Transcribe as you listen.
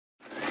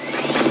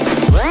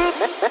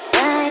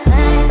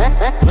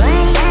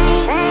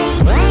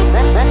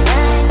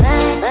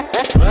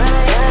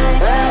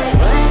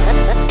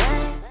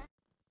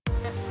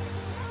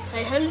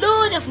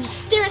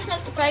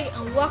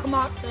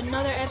back to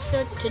another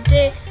episode.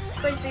 Today,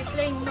 I'm going to be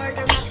playing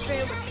Murder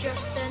Mystery with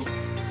Justin.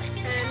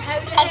 How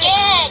do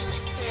again?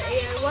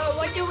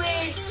 What do we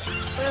like?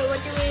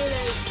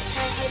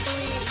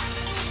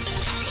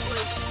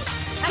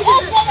 How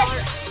does it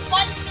start?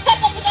 Pick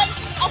up the gun.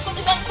 I'll put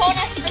the gun,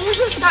 Connor. How does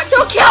it start?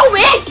 Don't kill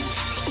me!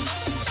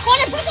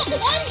 Connor, pick up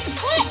the gun.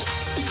 Quick.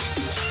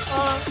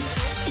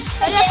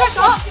 How do I pick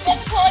up?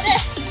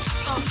 Connor.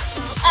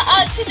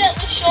 I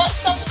accidentally shot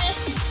somebody.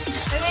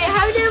 Okay,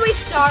 how do we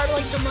start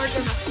like the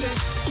murder mystery?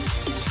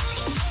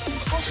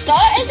 We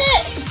started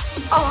it.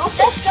 Oh,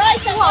 this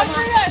guy's a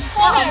murderer.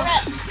 Connor,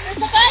 right?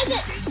 There's a guy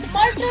that the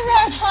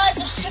murderer has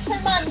a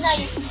Superman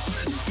knife.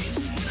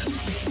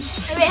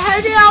 Wait, how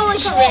do I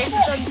like arrest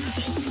them?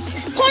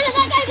 Connor,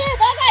 that guy there,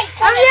 that guy.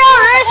 How do you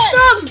arrest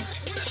them?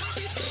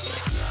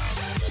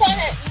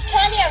 Connor, you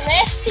can't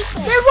arrest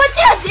people. Then what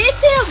do I do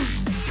to him?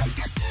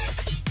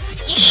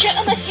 You shoot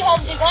him if you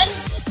hold the gun.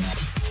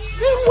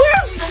 Then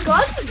where's the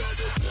gun?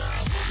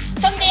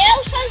 Somebody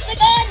else has the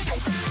gun.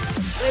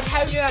 Wait,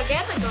 how do I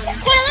get the gun?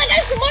 Connor, that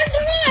guy's the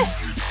murderer.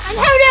 And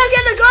how do I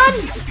get the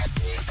gun?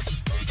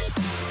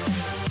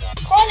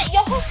 Connor,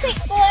 you have to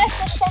go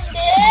after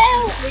somebody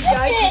else. We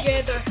die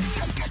together.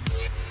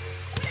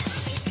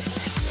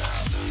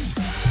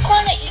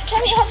 Connor, you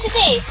can't have to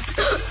do.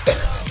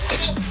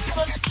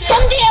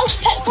 Somebody else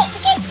picked up the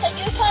gun so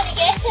you can't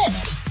get it.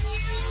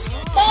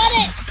 Got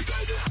it.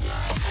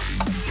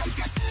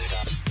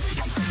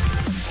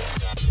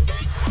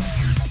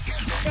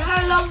 So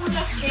how long will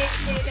this take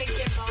to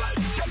get back?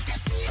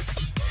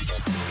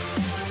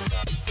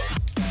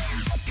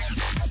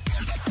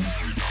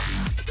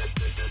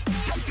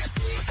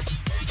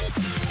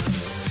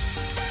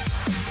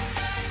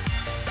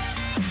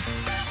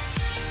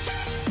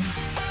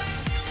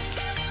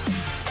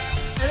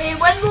 I mean,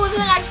 when will the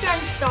next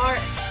round start?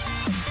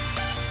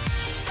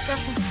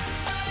 Justin.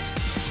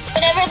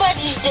 When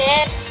everybody's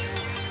dead.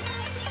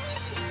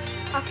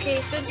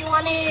 Okay, so do you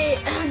want me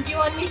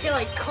to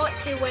like cut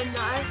to when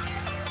that is?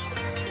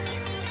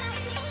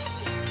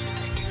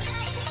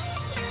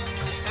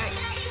 Right.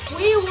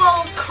 We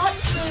will cut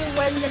to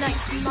when the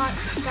next match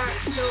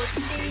starts. So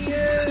see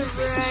you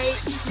right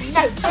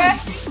now.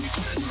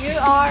 You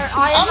are.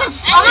 I'm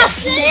a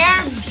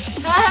snare.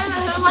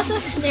 Who was a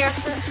snare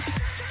for?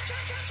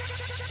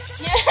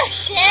 You're a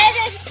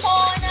sheriff,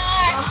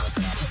 Connor.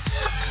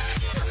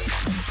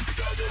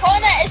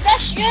 Connor, is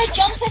this you?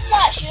 Jump if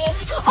that's you.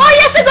 Oh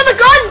yes, I got the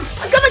gun!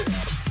 I'm gonna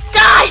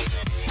die!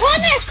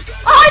 Connor!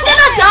 Oh, I'm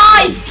gonna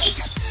die!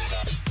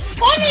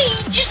 Connor,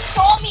 you just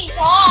saw me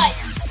die.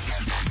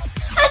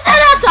 I'm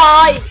gonna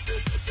die!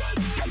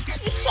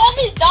 You saw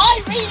me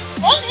die right in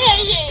front of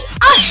you.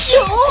 Ah,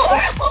 sure!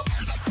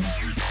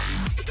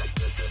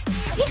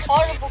 You're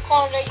horrible,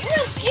 Connor.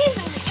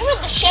 You're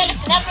the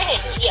sheriff and everything.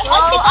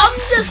 Well, I'm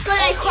just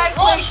gonna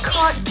quickly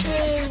cut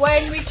to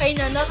when we find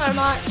another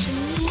match.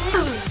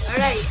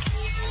 Alright.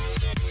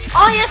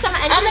 Oh yes, I'm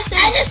innocent.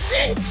 I'm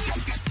innocent.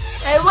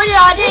 What do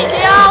I do? Do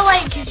I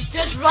like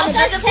just run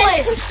about the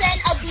place?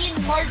 10% of being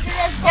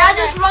murdered. Yeah,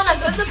 just run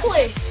about the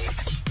place.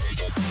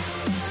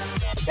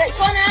 Right,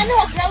 Connor, I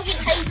know a brilliant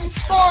hiding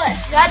spot.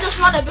 Yeah, just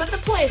run about the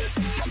place.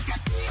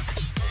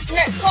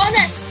 Right,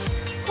 Connor,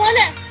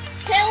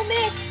 tell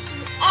me.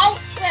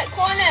 Right,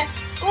 Connor,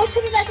 go to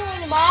the middle of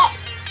the map.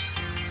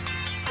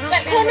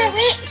 Right, Connor,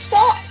 wait,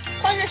 stop.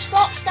 Connor,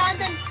 stop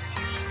standing.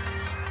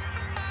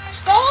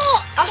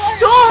 Stop! I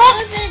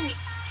stopped!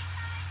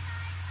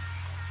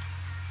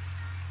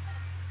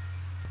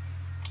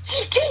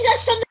 Jesus,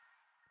 somebody...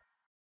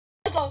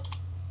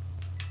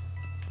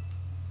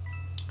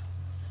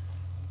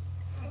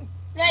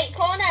 Right,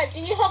 Connor, do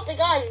you have the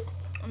gun?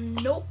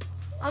 Nope.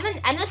 I'm an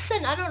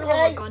innocent, I don't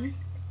have a gun.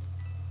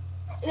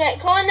 Right,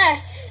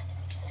 Connor.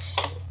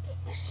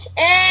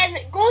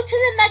 Go to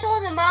the middle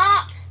of the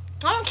map.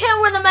 I don't care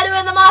where the middle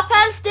of the map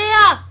is,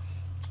 dear.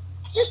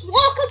 Just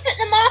walk up at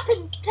the map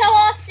until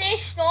I say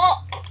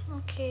stop.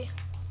 Okay.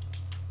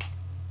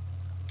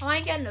 Am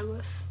I getting the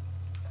roof?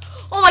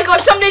 Oh my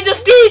god, somebody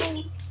just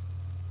did!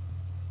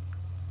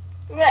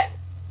 Right.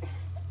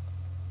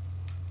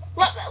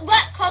 What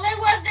colour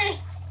were they?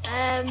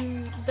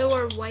 They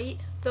were white.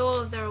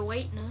 Though they're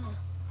white now.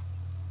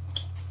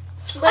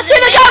 I see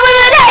the guy with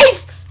the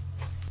knife!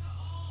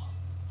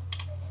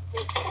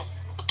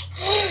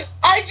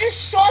 I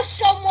just saw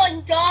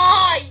someone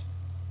die.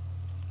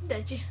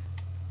 Did you?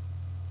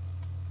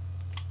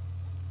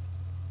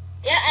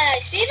 Yeah, and I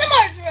see the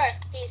murderer.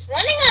 He's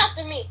running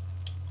after me.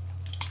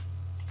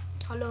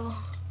 Hello.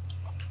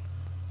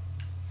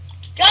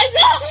 Guys,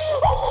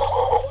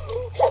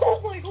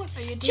 oh my god.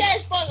 Are you dead?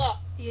 Chest bugger. Are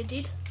you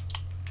dead?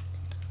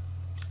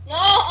 No,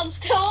 I'm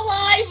still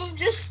alive. I'm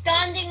just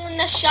standing in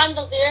the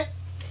chandelier.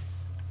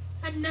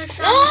 And the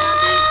No!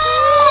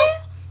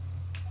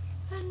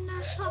 And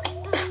the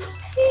chandelier.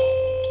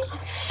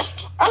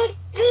 I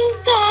just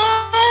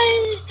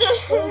died.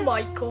 Oh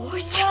my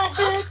god.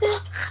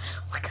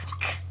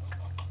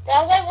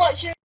 Now I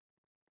watch your...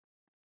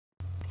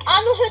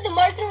 I know who the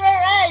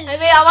murderer is. I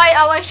mean,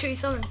 I might show you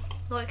something.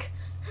 Look.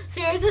 So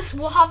you're just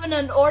having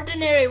an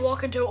ordinary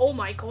walk into, oh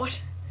my god.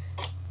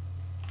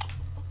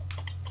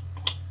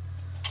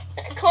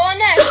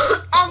 Connor,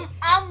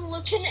 I'm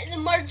looking at the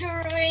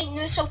murderer right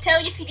now, so I'll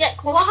tell you if you get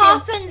close What to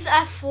him. happens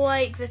if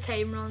like the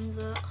time runs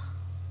out?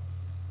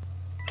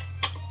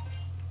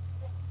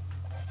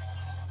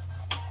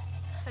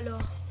 Hello.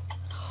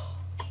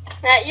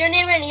 Right, you're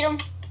never near him.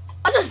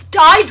 I just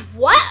died.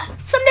 What?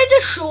 Somebody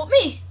just shot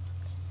me.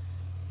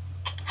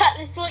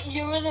 They thought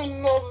you were the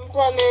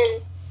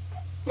blooming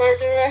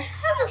murderer.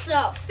 How is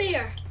that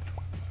fair?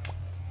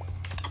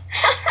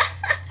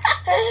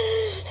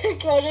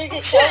 Connor,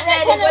 get Shit,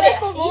 Connor, Connor, let's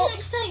see go you vote.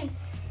 next time.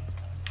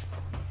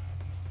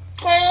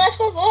 Connor, let's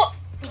go vote.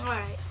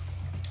 Alright.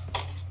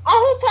 I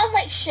hope I'm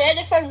like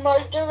sheriff or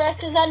murderer,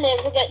 because I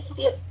never get to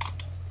be it.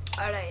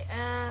 Alright,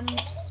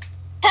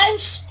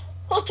 House,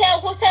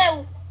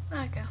 hotel.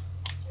 okay.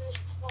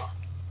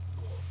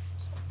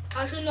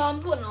 Actually, no, I'm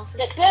voting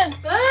office. Get boom.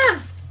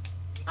 Move!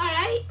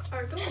 Alright,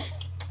 or don't.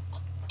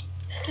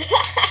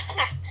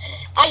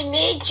 I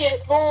made you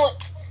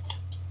vote.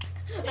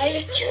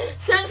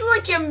 Sounds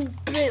like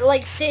you're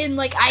like saying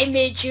like I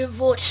made you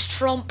vote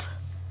Trump.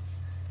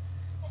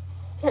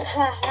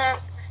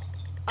 Trump.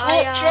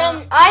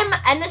 I'm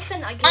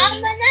innocent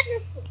again.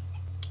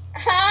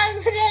 I'm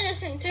an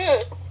innocent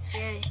too.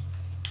 Yay.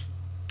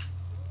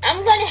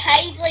 I'm gonna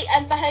hide like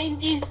I'm behind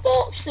these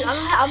boxes.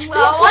 I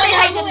want to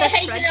hide in this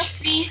in a fridge.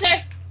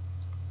 freezer.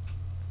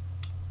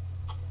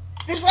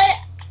 There's like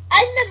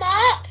in the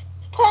map,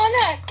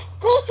 Connor.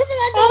 Go to the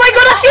middle. Oh my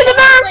god! I see the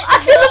murderer! I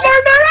see the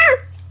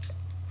murderer!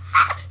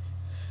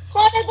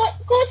 Connor,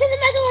 go to the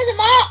middle of the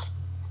map.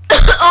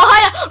 Oh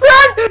hiya!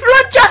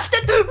 Run,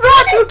 Justin!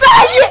 Run!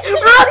 Behind you!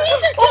 Run!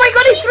 Oh my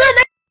god! He threw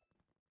it.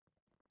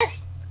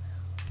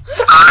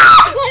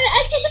 Connor,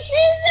 into the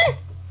freezer.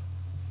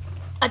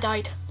 I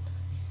died.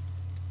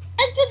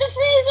 Into the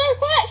freezer,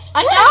 quick!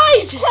 I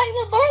died! Quick,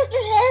 the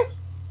murderer!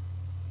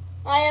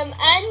 I am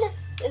in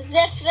the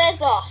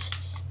freezer.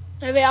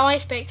 Maybe I might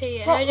spectate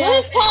you. How do I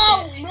Move,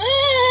 pal, spectate?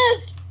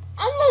 move!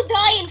 I'm not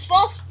dying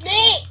first,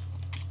 mate!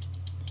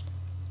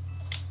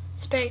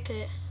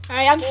 Spectate.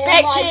 Alright, I'm Oh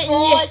spectating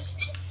my you. God.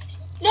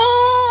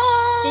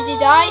 No! Did you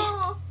die?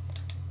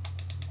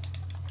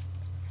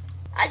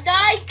 I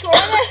died,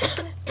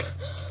 Connor.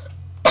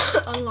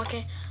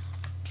 Unlucky.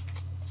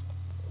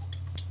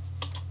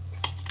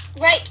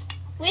 Right,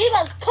 we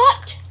will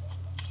cut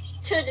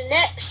to the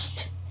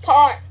next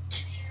part.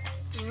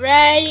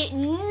 Right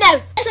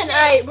now. Listen,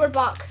 alright, we're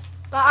back.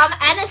 But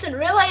I'm innocent,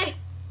 really.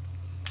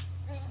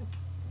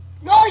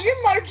 No,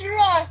 you're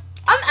murderer.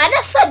 I'm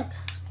innocent.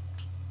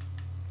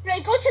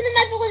 Right, go to the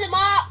middle of the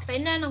map.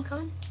 Fine then, I'm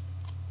coming.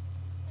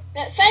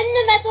 Right, find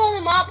the middle of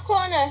the map,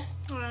 Connor.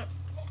 Alright.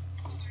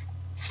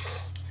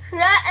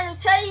 Right, and I'll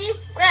tell you,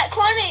 right,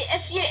 Connor,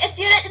 if you're at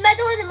the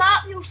middle of the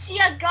map, you'll see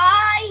a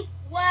guy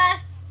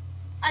with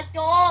a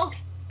dog,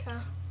 Okay.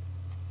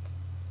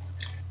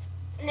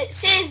 and it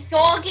says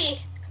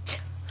doggy.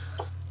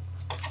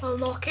 I'll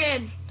knock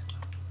in.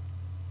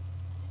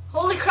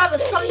 Holy crap,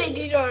 there's somebody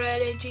dead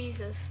already,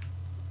 Jesus.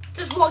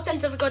 Just walked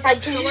into the goddamn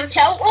Did you showers.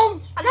 kill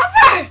him? I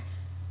never!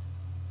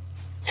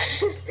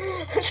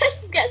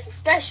 This is getting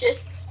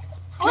suspicious.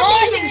 I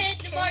wasn't even... You're in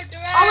the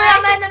murderer. Oh wait,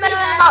 I'm in the middle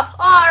of the map.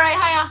 Oh, alright,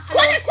 hiya. Hello.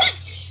 Connor, quick!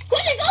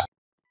 Connor, go!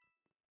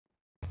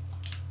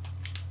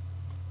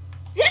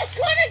 Yes,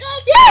 Connor, go!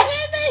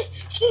 Yes!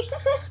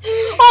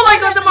 Oh my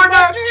god, the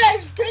murderer!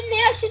 Murderer's down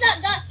there. See that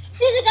guy?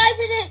 See the guy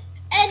with the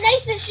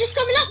knife that's just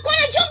coming up?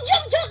 Connor, jump!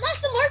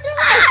 That's the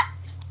murderer!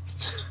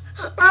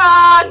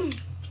 Run!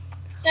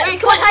 Wait,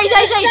 come on,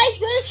 hide.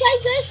 Go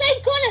inside,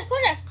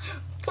 Connor!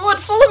 Come on,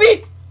 follow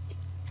me.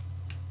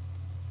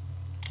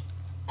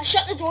 I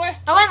shut the door.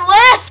 I went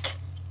left.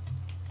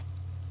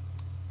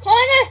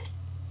 Connor!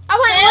 I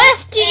went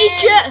left, you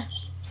idiot.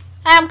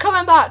 I'm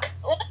coming back.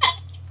 What?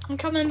 I'm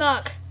coming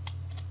back.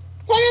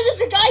 Connor,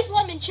 there's a guy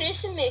blooming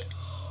chasing me.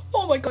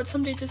 Oh my god,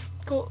 somebody just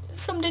got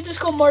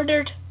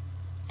murdered.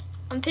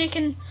 I'm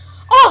taking...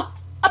 Oh!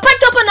 I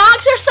picked up an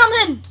axe or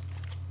something.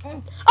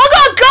 I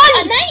got a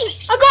gun! A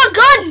knife! I got a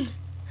gun!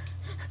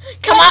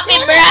 Come at me,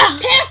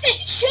 bruh!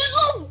 Perfect, shoot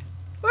him!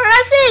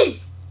 Where is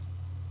he?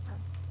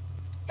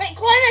 Right,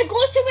 Connor,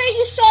 go to where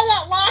you saw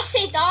that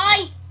lassie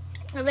die.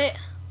 Oh, wait.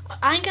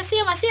 I think I see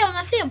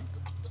him.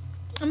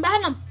 I'm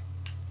behind him.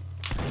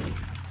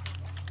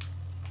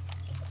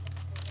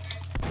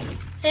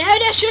 Hey, how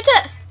do I shoot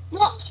it?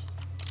 What?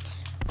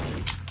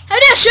 How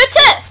do I shoot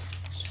it?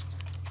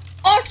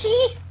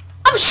 RT?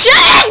 I'm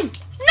shooting!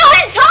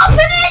 Nothing's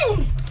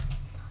happening!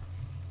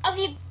 Have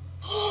you...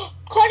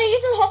 Connor, you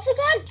don't have the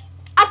gun?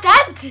 I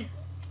did.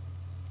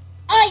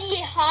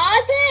 You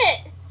had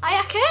it.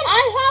 I can.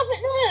 I have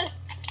it now.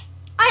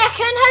 I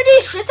can. How do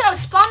you shoot it? I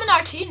was spamming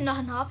RT and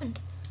nothing happened.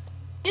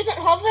 You don't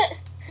have it.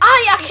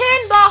 I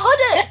can, but I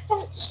had it.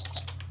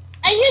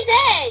 Are you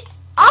dead?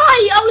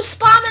 I was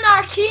spamming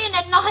RT and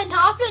then nothing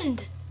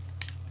happened.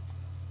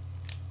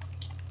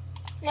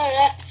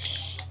 Right.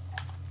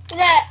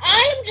 Right,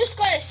 I'm just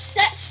gonna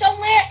sit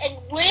somewhere and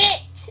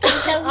wait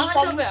until he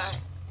comes.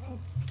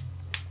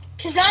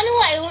 Cause I know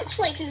what it looks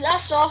like, cause I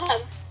saw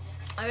him.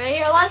 Alright,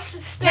 here, let's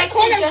spectate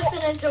Connor, Justin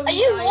until Are he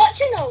you dies.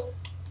 watching him?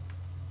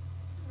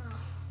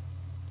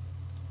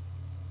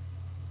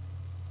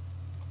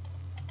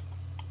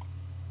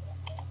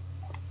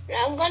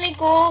 I'm gonna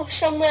go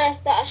somewhere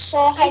that I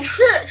saw Hey, him.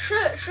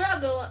 shoot a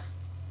bullet.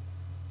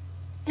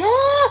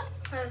 No!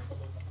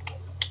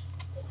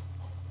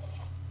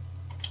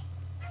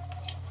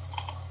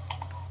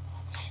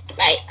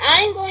 Right,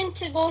 I'm going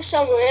to go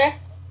somewhere.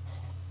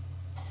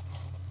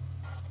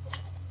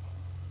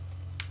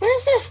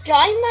 Where's this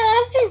guy,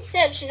 man? I've been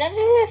searching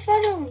everywhere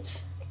for him.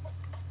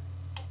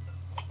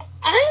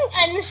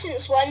 I'm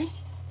Innocence one.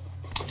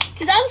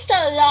 Because I'm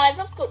still alive,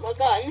 I've got my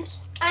guns.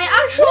 Hey,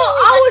 actually,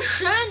 I was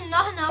shooting,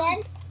 nothing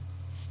happened.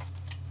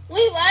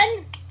 We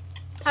won.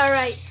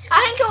 Alright,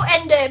 I think I'll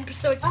end the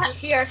episode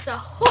here, so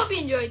hope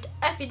you enjoyed.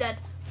 If you did,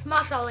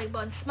 smash that like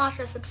button, smash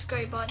that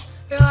subscribe button.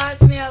 Really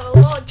helps me out a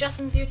lot.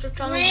 Justin's YouTube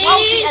channel will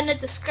be in the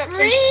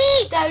description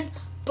down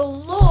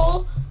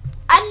below,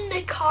 in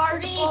the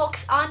card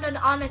box and an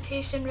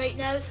annotation right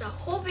now. So I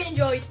hope you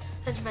enjoyed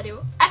this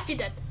video. If you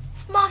did,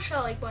 smash that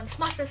like button,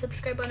 smash that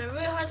subscribe button. It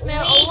really helps me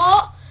out a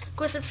lot.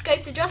 Go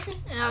subscribe to Justin,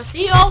 and I'll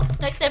see you all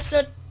next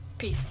episode.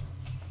 Peace.